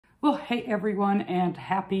Well, hey everyone, and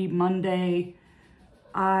happy Monday.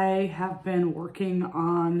 I have been working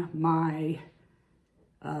on my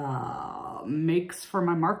makes for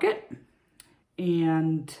my market,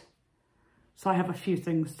 and so I have a few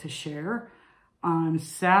things to share. On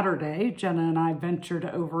Saturday, Jenna and I ventured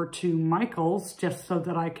over to Michael's just so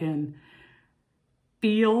that I can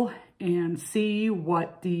feel and see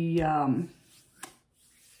what the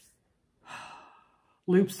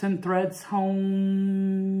Loops and Threads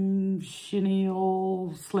Home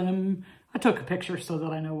Chenille Slim. I took a picture so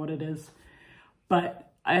that I know what it is.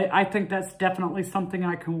 But I think that's definitely something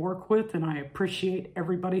I can work with, and I appreciate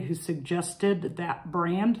everybody who suggested that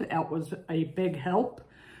brand. That was a big help.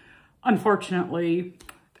 Unfortunately,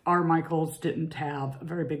 our Michael's didn't have a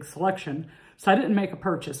very big selection, so I didn't make a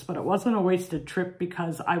purchase, but it wasn't a wasted trip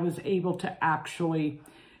because I was able to actually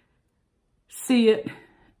see it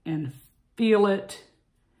and feel it,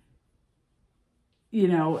 you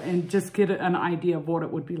know, and just get an idea of what it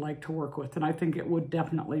would be like to work with. And I think it would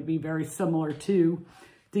definitely be very similar to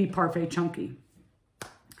the Parfait Chunky.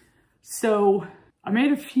 So I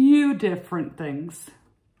made a few different things.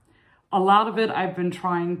 A lot of it I've been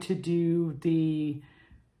trying to do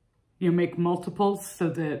make multiples so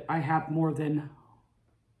that I have more than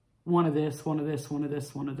one of this, one of this, one of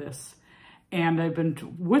this, one of this. And I've been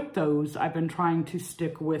trying to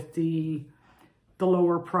stick with the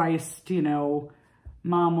lower priced,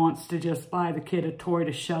 mom wants to just buy the kid a toy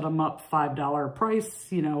to shut them up, $5 price,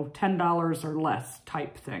 $10 or less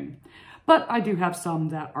type thing. But I do have some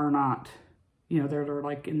that are not, they're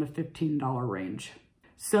like in the $15 range.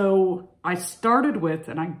 So I started with,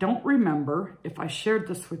 and I don't remember if I shared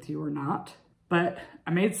this with you or not, but I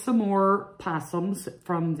made some more possums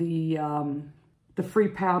from the free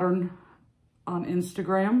pattern on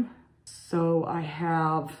Instagram. So I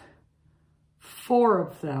have 4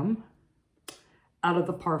 of them out of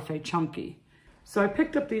the Parfait Chunky. So I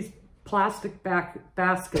picked up these plastic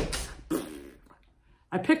baskets.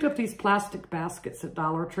 I picked up these plastic baskets at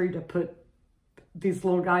Dollar Tree to put these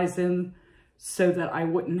little guys in so that I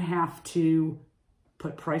wouldn't have to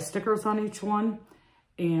put price stickers on each one.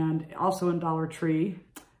 And also in Dollar Tree,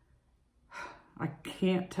 I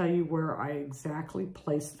can't tell you where I exactly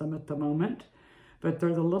placed them at the moment, but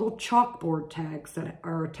they're the little chalkboard tags that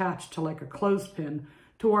are attached to like a clothespin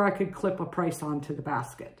to where I could clip a price onto the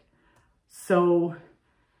basket. So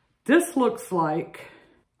this looks like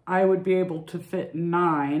I would be able to fit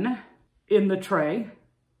 9 in the tray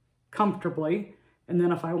comfortably. And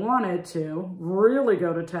then if I wanted to really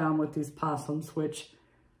go to town with these possums, which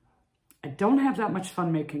I don't have that much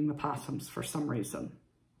fun making the possums for some reason.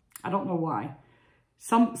 I don't know why.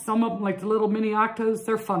 Some of them, like the little mini octos,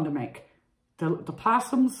 they're fun to make. The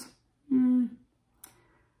possums,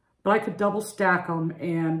 but I could double stack them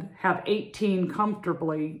and have 18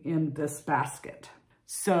 comfortably in this basket.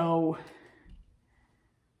 So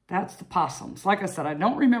that's the possums. Like I said, I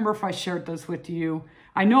don't remember if I shared those with you.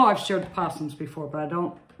 I know I've shared the possums before, but I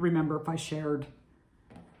don't remember if I shared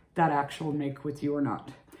that actual make with you or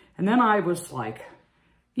not. And then I was like,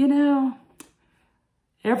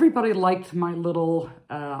 everybody liked my little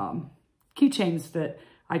keychains that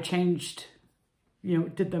I changed,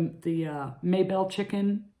 did the Maybelle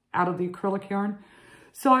chicken out of the acrylic yarn.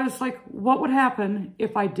 So I was like, what would happen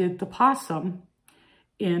if I did the possum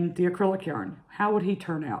in the acrylic yarn? How would he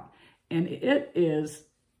turn out? And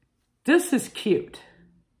this is cute.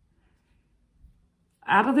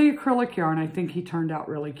 Out of the acrylic yarn, I think he turned out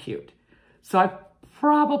really cute. So I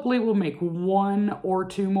probably will make 1 or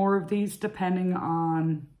 2 more of these depending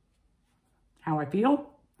on how I feel,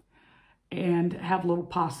 and have little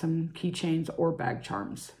possum keychains or bag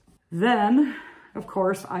charms. Then, of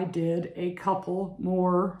course, I did a couple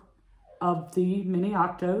more of the mini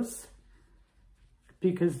octos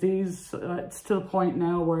because these, it's to the point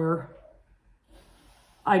now where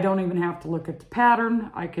I don't even have to look at the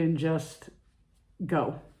pattern. I can just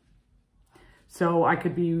go. So I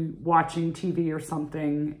could be watching TV or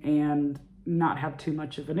something and not have too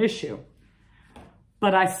much of an issue.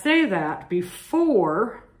 But I say that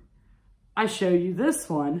before I show you this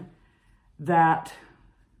one that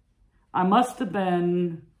I must have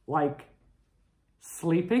been like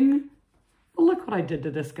sleeping. But look what I did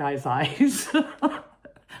to this guy's eyes.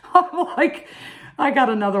 I'm like, I got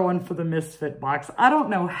another one for the Misfit box. I don't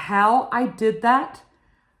know how I did that.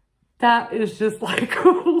 That is just like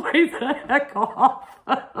way the heck off.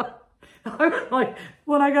 I was like,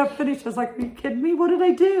 when I got finished, I was like, are you kidding me? What did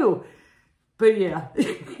I do? But yeah,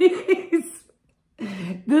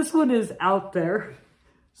 this one is out there.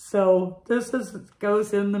 So this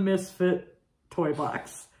goes in the Misfit toy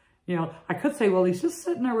box. You know, I could say, well, he's just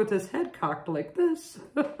sitting there with his head cocked like this.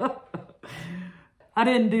 I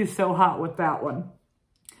didn't do so hot with that one.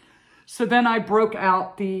 So then I broke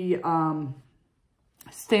out the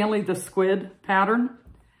Stanley the Squid pattern.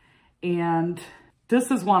 And this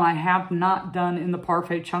is one I have not done in the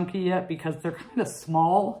Parfait Chunky yet because they're kind of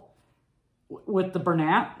small with the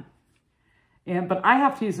Bernat. But I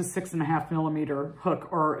have to use a 6.5 millimeter hook,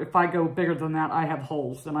 or if I go bigger than that, I have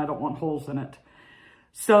holes and I don't want holes in it.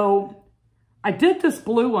 So I did this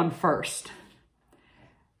blue one first.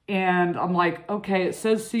 And I'm like, okay, it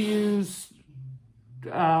says to use,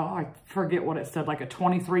 I forget what it said, like a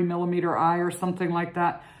 23 millimeter eye or something like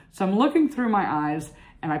that. So I'm looking through my eyes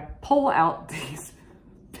and I pull out these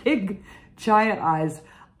big giant eyes.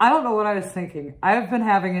 I don't know what I was thinking. I've been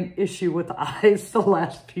having an issue with eyes the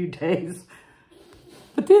last few days.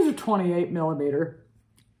 But these are 28 millimeter.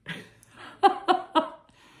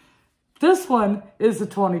 This one is a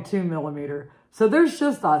 22 millimeter. So there's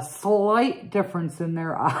just a slight difference in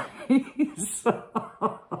their eyes.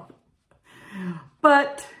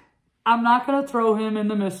 But I'm not going to throw him in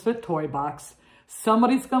the Misfit toy box.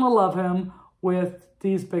 Somebody's going to love him with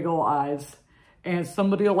these big old eyes. And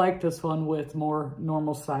somebody will like this one with more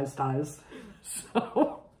normal sized eyes.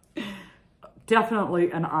 So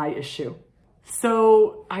definitely an eye issue.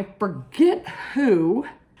 So I forget who,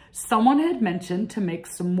 someone had mentioned to make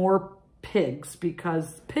some more pigs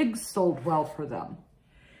because pigs sold well for them.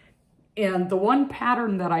 And the one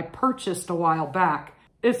pattern that I purchased a while back,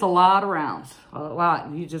 it's a lot of rounds, a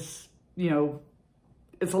lot. You just, you know,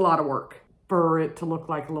 it's a lot of work for it to look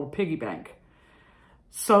like a little piggy bank.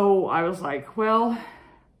 So I was like, well,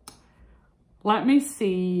 let me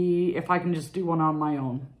see if I can just do one on my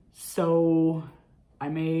own. So I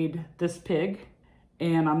made this pig,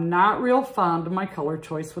 and I'm not real fond of my color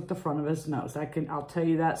choice with the front of his nose. I'll tell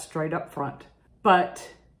you that straight up front. But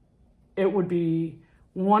it would be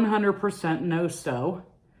 100% no-sew,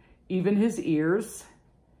 even his ears.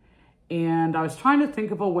 And I was trying to think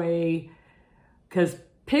of a way, because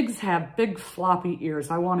pigs have big floppy ears.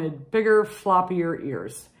 I wanted bigger, floppier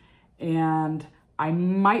ears. And I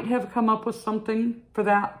might have come up with something for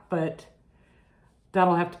that, but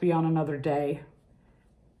that'll have to be on another day.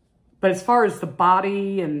 But as far as the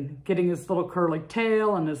body and getting his little curly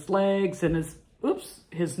tail and his legs and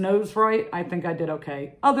his nose right, I think I did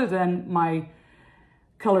okay. Other than my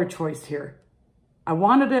color choice here. I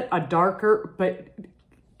wanted it a darker, but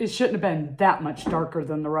it shouldn't have been that much darker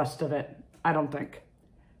than the rest of it, I don't think.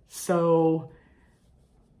 So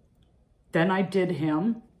then I did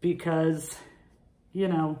him because, you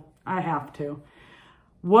know, I have to.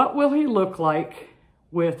 What will he look like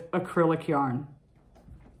with acrylic yarn?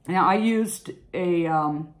 Now, I used a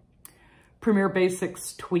Premier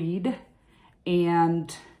Basics tweed,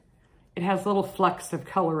 and it has little flecks of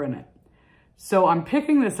color in it. So I'm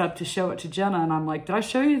picking this up to show it to Jenna, and I'm like, did I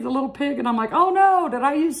show you the little pig? And I'm like, oh no, did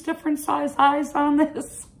I use different size eyes on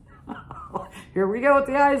this? Here we go with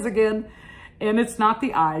the eyes again. And it's not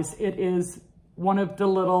the eyes, it is one of the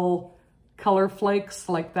little color flakes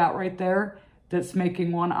like that right there that's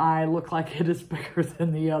making one eye look like it is bigger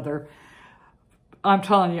than the other. I'm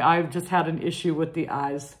telling you, I've just had an issue with the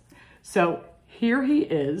eyes. So here he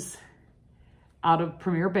is out of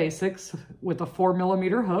Premier Basics with a 4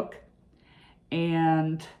 millimeter hook.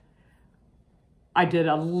 And I did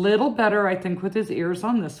a little better, I think, with his ears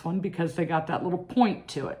on this one because they got that little point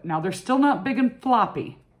to it. Now, they're still not big and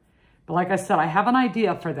floppy. But like I said, I have an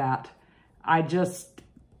idea for that. I just,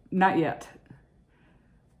 not yet.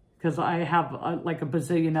 Because I have like a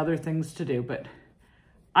bazillion other things to do. But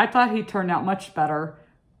I thought he turned out much better,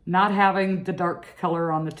 not having the dark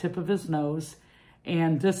color on the tip of his nose.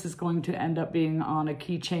 And this is going to end up being on a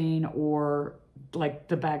keychain or like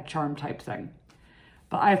the bag charm type thing.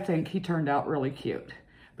 But I think he turned out really cute.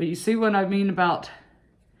 But you see what I mean about,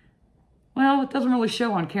 well, it doesn't really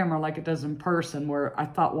show on camera like it does in person, where I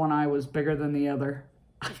thought one eye was bigger than the other.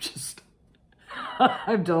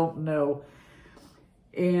 I don't know.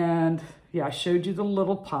 And yeah, I showed you the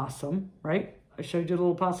little possum, right? I showed you the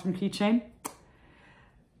little possum keychain.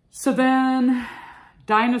 So then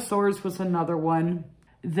dinosaurs was another one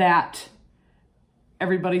that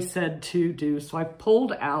everybody said to do. So I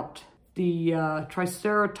pulled out the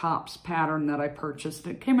Triceratops pattern that I purchased.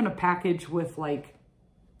 It came in a package with like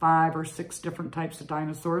 5 or 6 different types of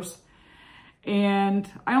dinosaurs. And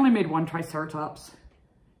I only made one Triceratops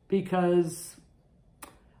because,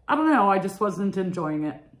 I don't know, I just wasn't enjoying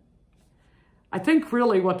it. I think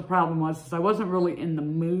really what the problem was is I wasn't really in the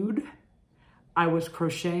mood. I was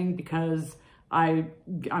crocheting because I'm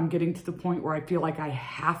getting to the point where I feel like I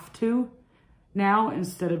have to now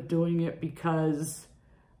instead of doing it because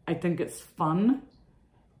I think it's fun.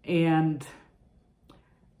 And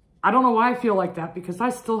I don't know why I feel like that, because I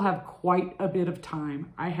still have quite a bit of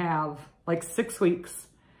time. I have like 6 weeks.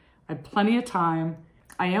 I have plenty of time.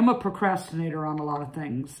 I am a procrastinator on a lot of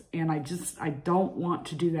things, and I don't want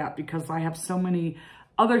to do that because I have so many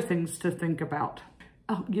other things to think about.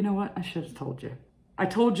 Oh, you know what? I should have told you. I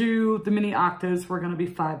told you the mini octas were going to be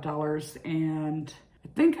 $5, and I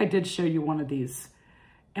think I did show you one of these.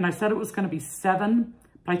 And I said it was going to be $7,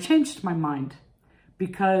 but I changed my mind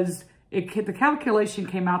because the calculation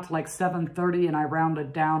came out to like $7.30, and I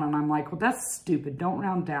rounded down, and I'm like, well, that's stupid. Don't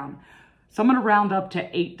round down. So I'm going to round up to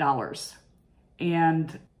 $8.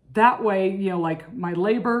 And that way, you know, like my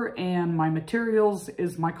labor and my materials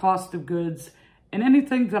is my cost of goods, and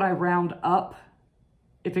anything that I round up,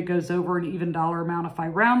 if it goes over an even dollar amount, if I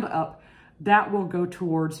round up, that will go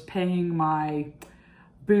towards paying my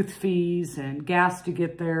booth fees and gas to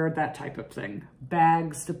get there, that type of thing.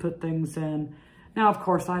 Bags to put things in. Now, of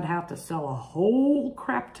course, I'd have to sell a whole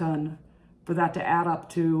crap ton for that to add up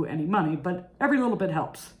to any money, but every little bit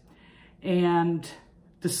helps. And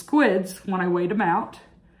the squids, when I weighed them out,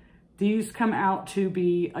 these come out to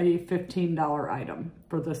be a $15 item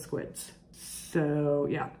for the squids. So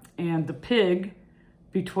yeah, and the pig,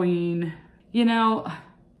 between, you know,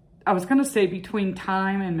 I was gonna say between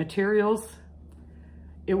time and materials,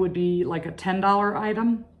 it would be like a $10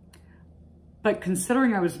 item. But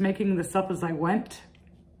considering I was making this up as I went,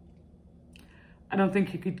 I don't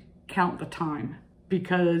think you could count the time,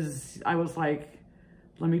 because I was like,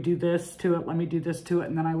 let me do this to it, let me do this to it,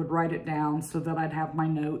 and then I would write it down so that I'd have my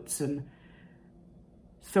notes. And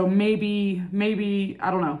so maybe,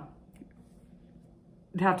 I don't know,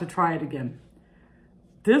 I'd have to try it again.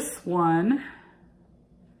 This one,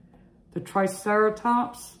 the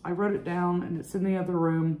Triceratops, I wrote it down and it's in the other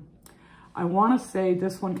room. I want to say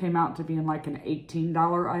this one came out to being like an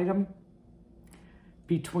 $18 item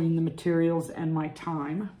between the materials and my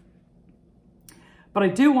time. But I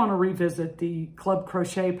do want to revisit the club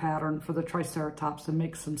crochet pattern for the Triceratops and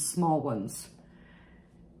make some small ones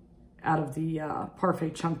out of the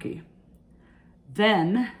Parfait Chunky.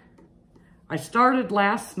 Then I started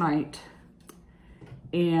last night,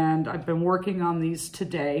 and I've been working on these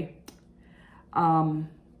today.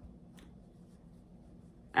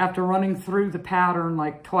 After running through the pattern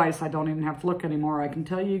like twice, I don't even have to look anymore. I can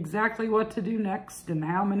tell you exactly what to do next and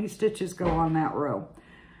how many stitches go on that row,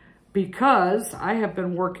 because I have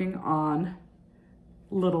been working on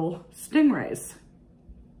little stingrays.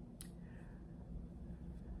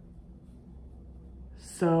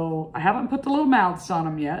 So I haven't put the little mouths on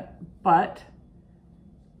them yet, but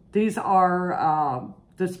these are,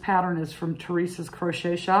 this pattern is from Teresa's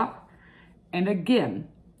Crochet Shop. And again,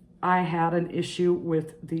 I had an issue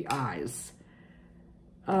with the eyes.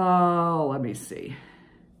 Oh, let me see.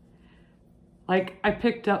 Like, I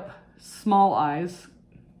picked up small eyes.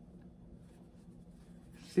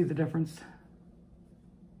 See the difference?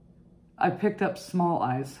 I picked up small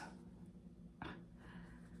eyes.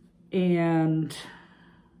 And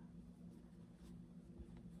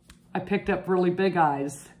I picked up really big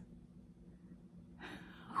eyes.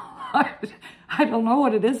 I don't know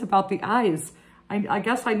what it is about the eyes. I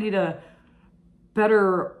guess I need a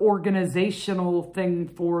better organizational thing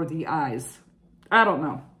for the eyes. I don't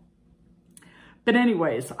know. But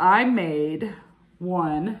anyways, I made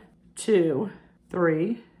 1, 2,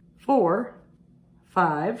 3, 4,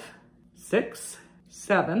 5, 6,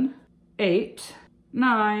 7, 8,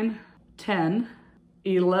 9, 10,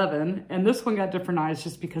 11. And this one got different eyes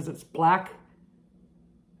just because it's black.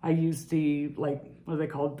 I used the, like, what are they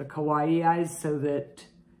called? The kawaii eyes, so that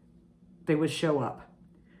they would show up.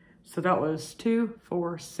 So that was 2,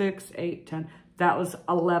 4, 6, 8, 10. That was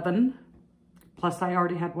 11. Plus I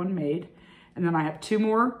already had one made. And then I have 2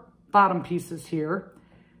 more bottom pieces here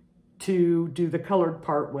to do the colored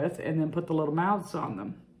part with, and then put the little mouths on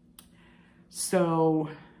them. So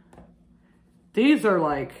these are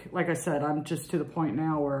like I said, I'm just to the point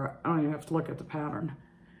now where I don't even have to look at the pattern.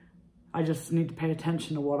 I just need to pay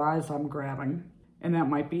attention to what eyes I'm grabbing, and that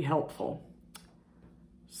might be helpful.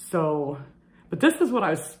 So, but this is what I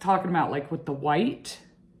was talking about, like with the white,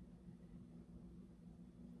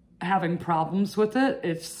 having problems with it.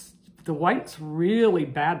 The white's really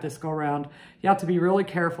bad this go around. You have to be really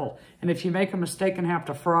careful. And if you make a mistake and have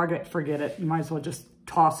to frog it, forget it. You might as well just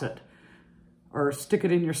toss it or stick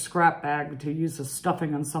it in your scrap bag to use as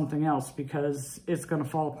stuffing on something else, because it's gonna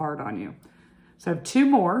fall apart on you. So I have 2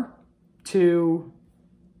 more to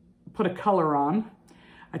put a color on.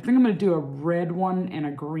 I think I'm gonna do a red one and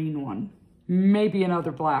a green one, maybe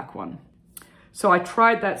another black one. So I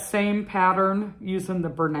tried that same pattern using the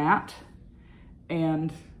Bernat,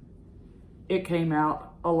 and it came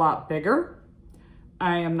out a lot bigger.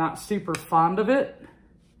 I am not super fond of it.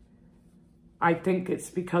 I think it's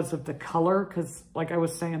because of the color, because like I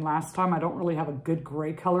was saying last time, I don't really have a good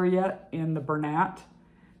gray color yet in the Bernat.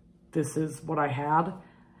 This is what I had.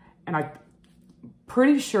 And I'm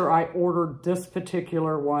pretty sure I ordered this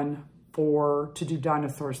particular one to do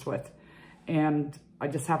dinosaurs with. And I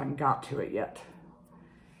just haven't got to it yet.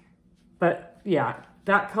 But yeah,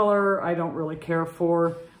 that color I don't really care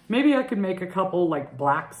for. Maybe I could make a couple like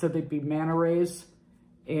black so they'd be manta rays.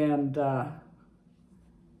 And, but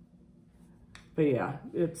yeah,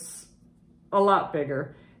 it's a lot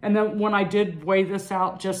bigger. And then when I did weigh this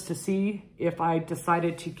out just to see if I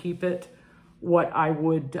decided to keep it, what I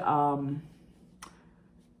would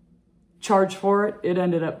charge for it, it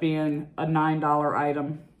ended up being a $9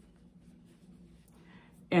 item.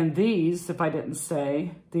 And these, if I didn't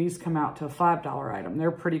say, these come out to a $5 item.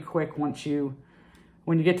 They're pretty quick when you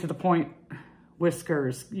get to the point,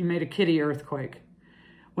 whiskers, you made a kitty earthquake.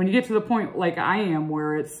 When you get to the point like I am,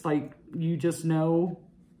 where it's like, you just know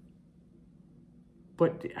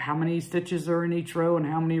how many stitches are in each row and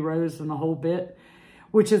how many rows in the whole bit,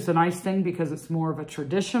 which is a nice thing because it's more of a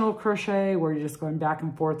traditional crochet where you're just going back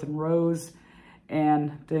and forth in rows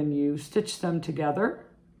and then you stitch them together,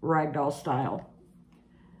 ragdoll style.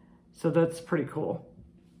 So that's pretty cool.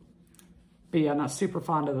 But yeah, not super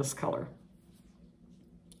fond of this color.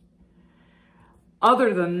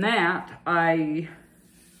 Other than that,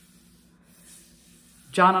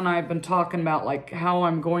 John and I have been talking about like how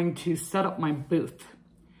I'm going to set up my booth.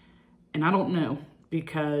 And I don't know,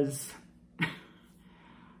 because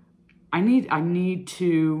I need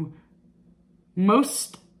to,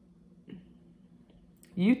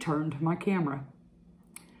 you turned my camera.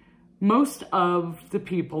 Most of the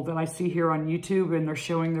people that I see here on YouTube and they're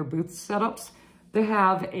showing their booth setups, they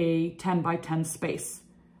have a 10 by 10 space.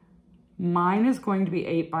 Mine is going to be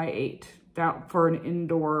 8 by 8, that for an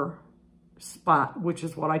indoor spot, which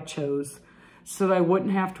is what I chose, so that I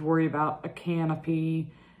wouldn't have to worry about a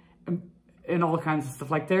canopy and all kinds of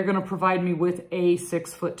stuff. Like, they're going to provide me with a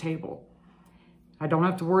 6-foot table. I don't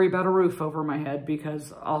have to worry about a roof over my head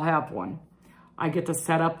because I'll have one. I get to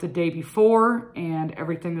set up the day before and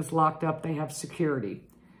everything is locked up. They have security.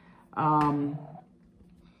 All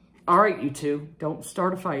right, you two, don't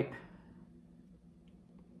start a fight.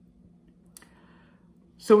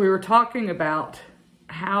 So we were talking about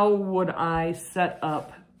how would I set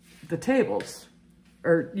up the tables,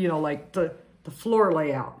 or, you know, like the floor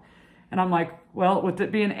layout. And I'm like, well, with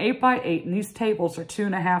it being 8 by 8 and these tables are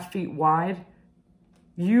 2.5 feet wide,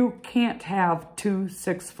 you can't have 2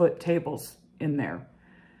 6-foot tables in there,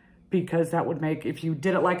 because that would make, if you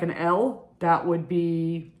did it like an L, that would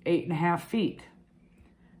be 8.5 feet.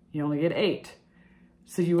 You only get 8.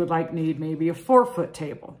 So you would need maybe a 4-foot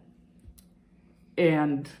table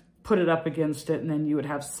and put it up against it, and then you would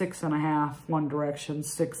have 6.5 one direction,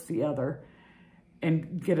 6 the other,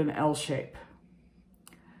 and get an L shape.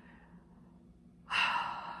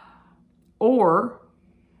 Or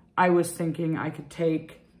I was thinking I could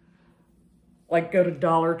go to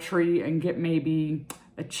Dollar Tree and get maybe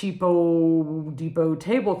a cheapo depot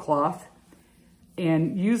tablecloth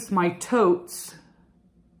and use my totes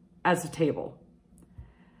as a table.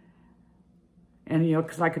 And, you know,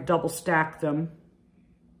 because I could double stack them.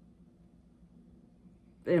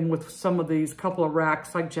 And with some of these couple of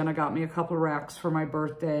racks, like Jenna got me a couple of racks for my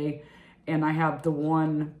birthday. And I have the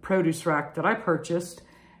one produce rack that I purchased.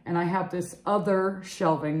 And I have this other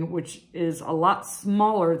shelving, which is a lot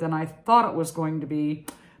smaller than I thought it was going to be,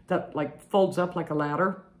 that folds up like a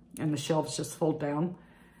ladder and the shelves just fold down.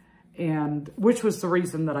 And which was the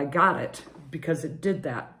reason that I got it, because it did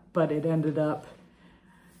that. But it ended up,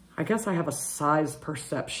 I guess I have a size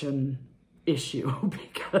perception issue,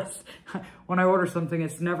 because when I order something,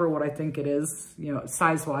 it's never what I think it is, you know,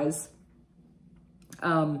 size-wise.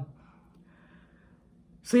 So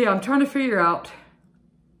yeah, I'm trying to figure out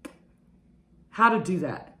how to do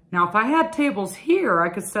that. Now, if I had tables here, I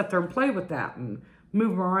could sit there and play with that and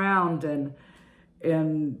move them around and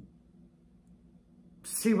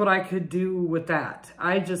see what I could do with that.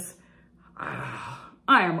 I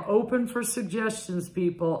am open for suggestions,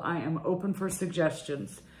 people. I am open for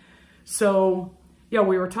suggestions. So, yeah,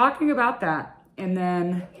 we were talking about that. And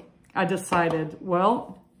then I decided,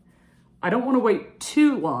 well, I don't want to wait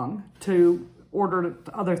too long to order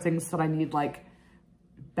other things that I need, like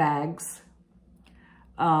bags.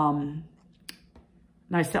 And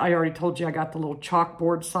I already told you I got the little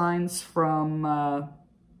chalkboard signs from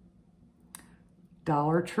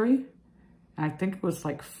Dollar Tree. And I think it was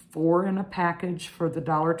like 4 in a package for the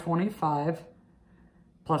 $1.25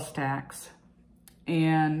 plus tax.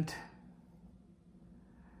 And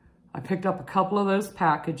I picked up a couple of those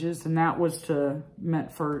packages, and that was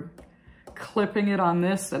meant for clipping it on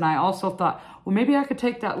this. And I also thought, well, maybe I could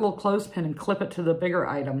take that little clothespin and clip it to the bigger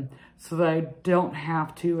item so that I don't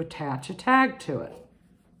have to attach a tag to it.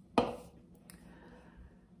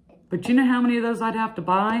 But you know how many of those I'd have to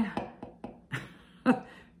buy?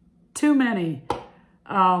 Too many.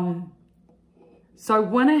 So I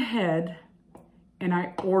went ahead and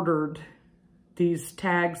I ordered these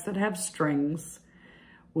tags that have strings,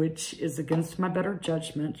 which is against my better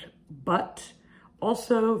judgment, but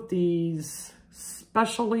also these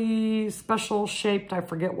special shaped, I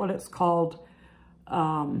forget what it's called,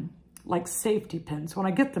 like safety pins. When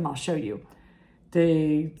I get them, I'll show you.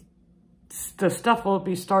 The stuff will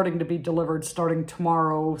be starting to be delivered starting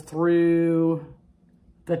tomorrow through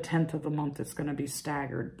the 10th of the month. It's going to be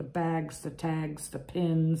staggered. The bags, the tags, the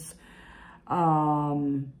pins.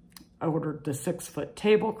 I ordered the 6-foot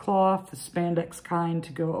tablecloth, the spandex kind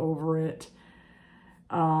to go over it.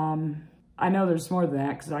 I know there's more than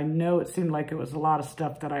that because I know it seemed like it was a lot of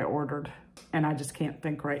stuff that I ordered and I just can't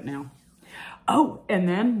think right now. Oh, and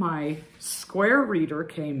then my square reader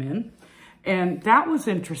came in, and that was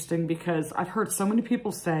interesting because I've heard so many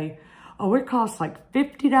people say, oh, it costs like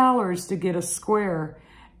 $50 to get a square,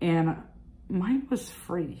 and mine was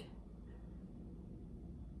free.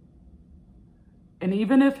 And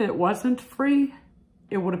even if it wasn't free,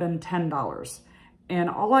 it would have been $10. And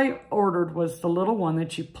all I ordered was the little one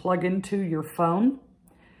that you plug into your phone,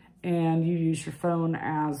 and you use your phone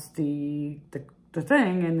as the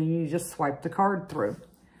thing, and then you just swipe the card through.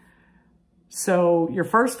 So your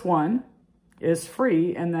first one is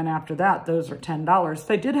free, and then after that, those are $10.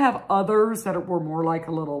 They did have others that were more like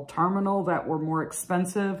a little terminal that were more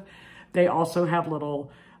expensive. They also have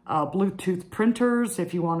little Bluetooth printers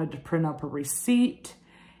if you wanted to print up a receipt.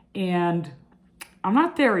 And I'm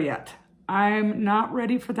not there yet. I'm not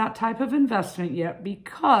ready for that type of investment yet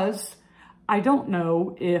because I don't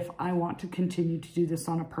know if I want to continue to do this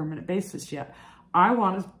on a permanent basis yet. I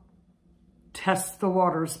want to test the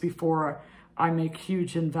waters before I make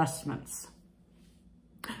huge investments.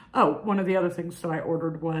 Oh, one of the other things that I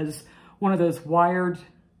ordered was one of those wire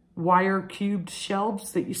cubed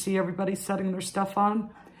shelves that you see everybody setting their stuff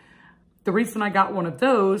on. The reason I got one of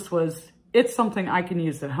those was it's something I can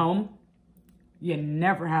use at home. You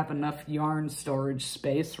never have enough yarn storage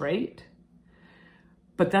space, right?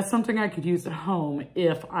 But that's something I could use at home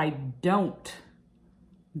if I don't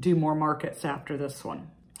do more markets after this one.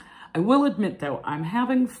 I will admit though, I'm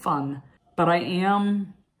having fun, but I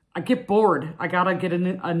get bored. I gotta get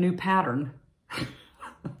a new pattern.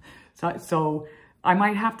 So I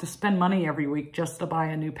might have to spend money every week just to buy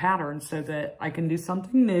a new pattern so that I can do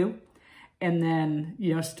something new and then,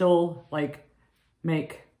 you know, still like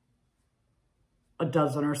make a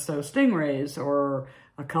dozen or so stingrays or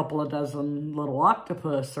a couple of dozen little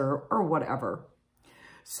octopus or whatever.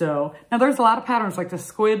 So now there's a lot of patterns like the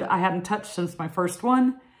squid I hadn't touched since my first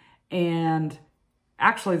one, and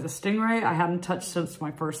actually the stingray I hadn't touched since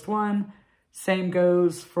my first one. Same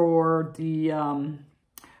goes for the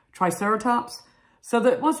triceratops. So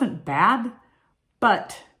that wasn't bad,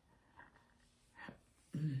 but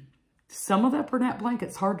some of that Bernat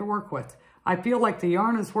blanket's hard to work with. I feel like the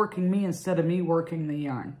yarn is working me instead of me working the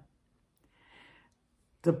yarn.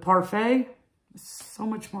 The parfait is so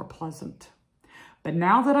much more pleasant. But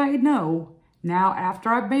now that I know, now after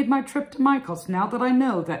I've made my trip to Michael's, now that I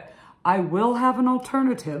know that I will have an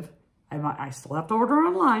alternative, I still have to order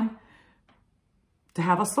online to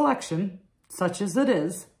have a selection, such as it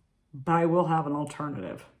is, but I will have an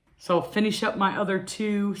alternative. So I'll finish up my other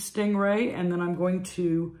two stingray, and then I'm going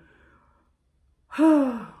to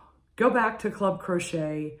go back to Club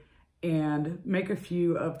Crochet and make a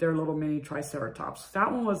few of their little mini triceratops.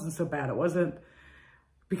 That one wasn't so bad. It wasn't,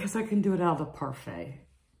 because I can do it out of the parfait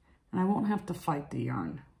and I won't have to fight the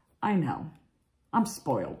yarn. I know, I'm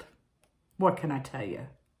spoiled. What can I tell you?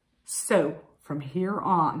 So from here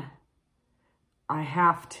on, I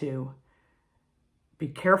have to be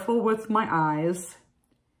careful with my eyes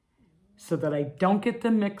so that I don't get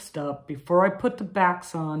them mixed up. Before I put the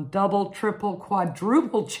backs on, double, triple,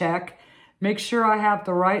 quadruple check, make sure I have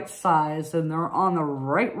the right size and they're on the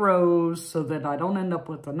right rows so that I don't end up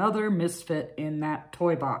with another misfit in that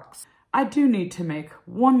toy box. I do need to make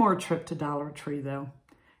one more trip to Dollar Tree though.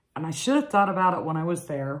 And I should have thought about it when I was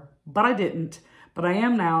there, but I didn't. But I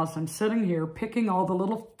am now, as I'm sitting here picking all the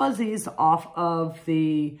little fuzzies off of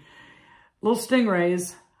the little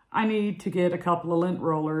stingrays. I need to get a couple of lint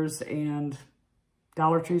rollers, and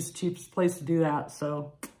Dollar Tree's the cheapest place to do that.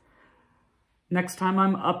 So next time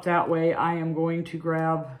I'm up that way, I am going to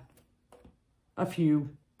grab a few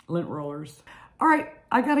lint rollers. All right,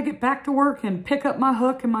 I got to get back to work and pick up my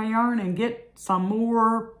hook and my yarn and get some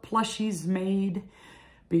more plushies made,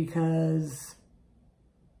 because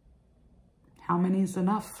how many is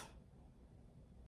enough?